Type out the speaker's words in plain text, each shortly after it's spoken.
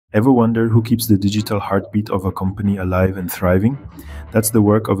Ever wonder who keeps the digital heartbeat of a company alive and thriving? That's the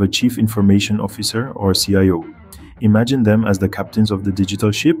work of a Chief Information Officer or CIO. Imagine them as the captains of the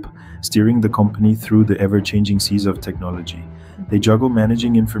digital ship, steering the company through the ever-changing seas of technology. They juggle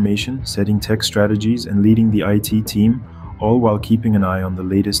managing information, setting tech strategies, and leading the IT team, all while keeping an eye on the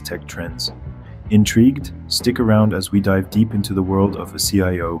latest tech trends. Intrigued? Stick around as we dive deep into the world of a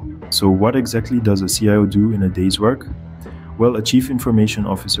CIO. So what exactly does a CIO do in a day's work? Well, a Chief Information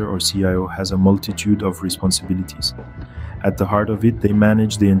Officer or CIO has a multitude of responsibilities. At the heart of it, they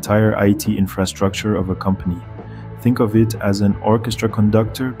manage the entire IT infrastructure of a company. Think of it as an orchestra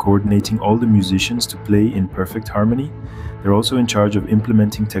conductor coordinating all the musicians to play in perfect harmony. They're also in charge of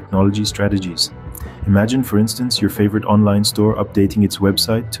implementing technology strategies. Imagine, for instance, your favorite online store updating its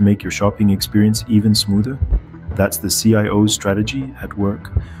website to make your shopping experience even smoother. That's the CIO's strategy at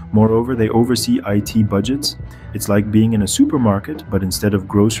work. Moreover, they oversee IT budgets. It's like being in a supermarket, but instead of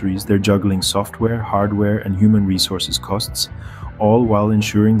groceries, they're juggling software, hardware, and human resources costs, all while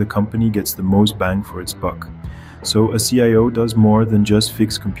ensuring the company gets the most bang for its buck. So a CIO does more than just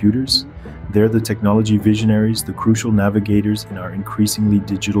fix computers. They're the technology visionaries, the crucial navigators in our increasingly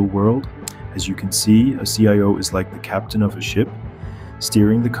digital world. As you can see, a CIO is like the captain of a ship,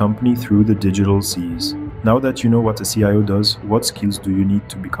 steering the company through the digital seas. Now that you know what a CIO does, what skills do you need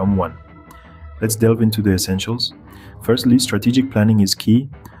to become one? Let's delve into the essentials. Firstly, strategic planning is key.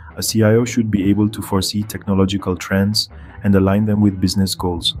 A CIO should be able to foresee technological trends and align them with business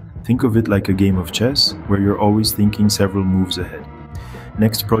goals. Think of it like a game of chess, where you're always thinking several moves ahead.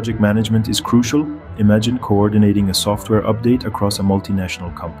 Next, project management is crucial. Imagine coordinating a software update across a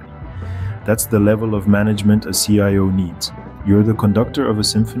multinational company. That's the level of management a CIO needs. You're the conductor of a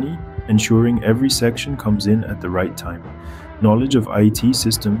symphony, ensuring every section comes in at the right time. Knowledge of IT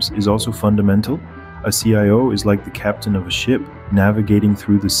systems is also fundamental. A CIO is like the captain of a ship, navigating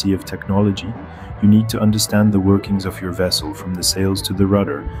through the sea of technology. You need to understand the workings of your vessel, from the sails to the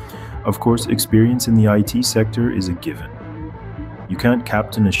rudder. Of course, experience in the IT sector is a given. You can't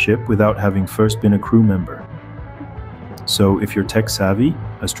captain a ship without having first been a crew member. So if you're tech savvy,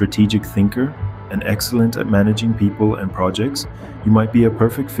 a strategic thinker, and excellent at managing people and projects, you might be a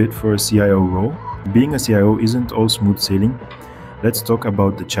perfect fit for a CIO role. Being a CIO isn't all smooth sailing. Let's talk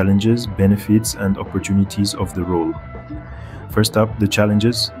about the challenges, benefits, and opportunities of the role. First up, the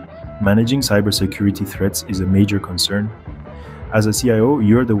challenges. Managing cybersecurity threats is a major concern. As a CIO,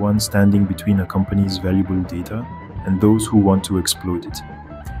 you're the one standing between a company's valuable data and those who want to exploit it.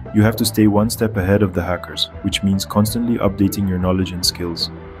 You have to stay one step ahead of the hackers, which means constantly updating your knowledge and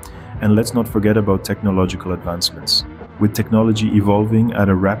skills. And let's not forget about technological advancements. With technology evolving at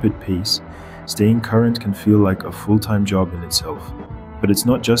a rapid pace, staying current can feel like a full-time job in itself. But it's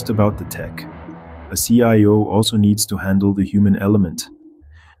not just about the tech. A CIO also needs to handle the human element.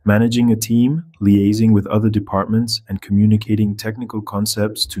 Managing a team, liaising with other departments, and communicating technical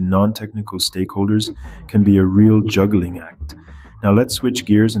concepts to non-technical stakeholders can be a real juggling act. Now let's switch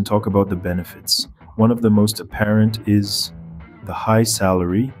gears and talk about the benefits. One of the most apparent is the high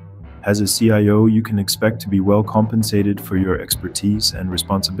salary. As a CIO, you can expect to be well compensated for your expertise and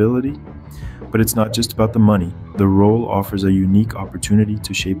responsibility. But it's not just about the money. The role offers a unique opportunity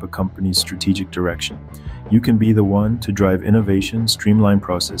to shape a company's strategic direction. You can be the one to drive innovation, streamline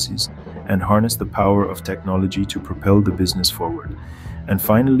processes, and harness the power of technology to propel the business forward. And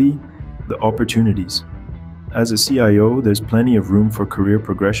finally, the opportunities. As a CIO, there's plenty of room for career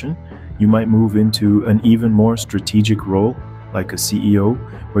progression. You might move into an even more strategic role, like a CEO,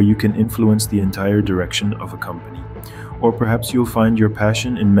 where you can influence the entire direction of a company. Or perhaps you'll find your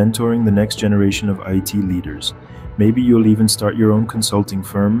passion in mentoring the next generation of IT leaders. Maybe you'll even start your own consulting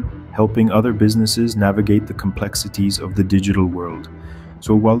firm, helping other businesses navigate the complexities of the digital world.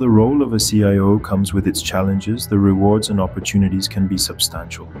 So while the role of a CIO comes with its challenges, the rewards and opportunities can be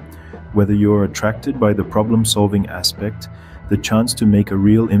substantial. Whether you're attracted by the problem-solving aspect, the chance to make a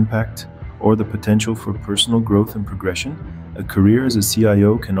real impact, or the potential for personal growth and progression, a career as a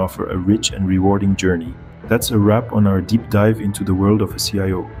CIO can offer a rich and rewarding journey. That's a wrap on our deep dive into the world of a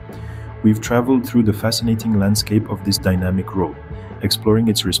CIO. We've traveled through the fascinating landscape of this dynamic role, exploring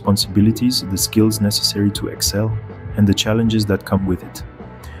its responsibilities, the skills necessary to excel, and the challenges that come with it.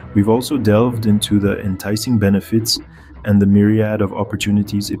 We've also delved into the enticing benefits and the myriad of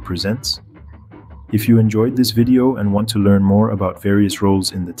opportunities it presents. If you enjoyed this video and want to learn more about various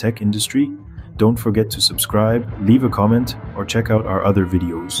roles in the tech industry, don't forget to subscribe, leave a comment, or check out our other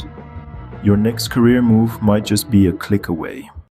videos. Your next career move might just be a click away.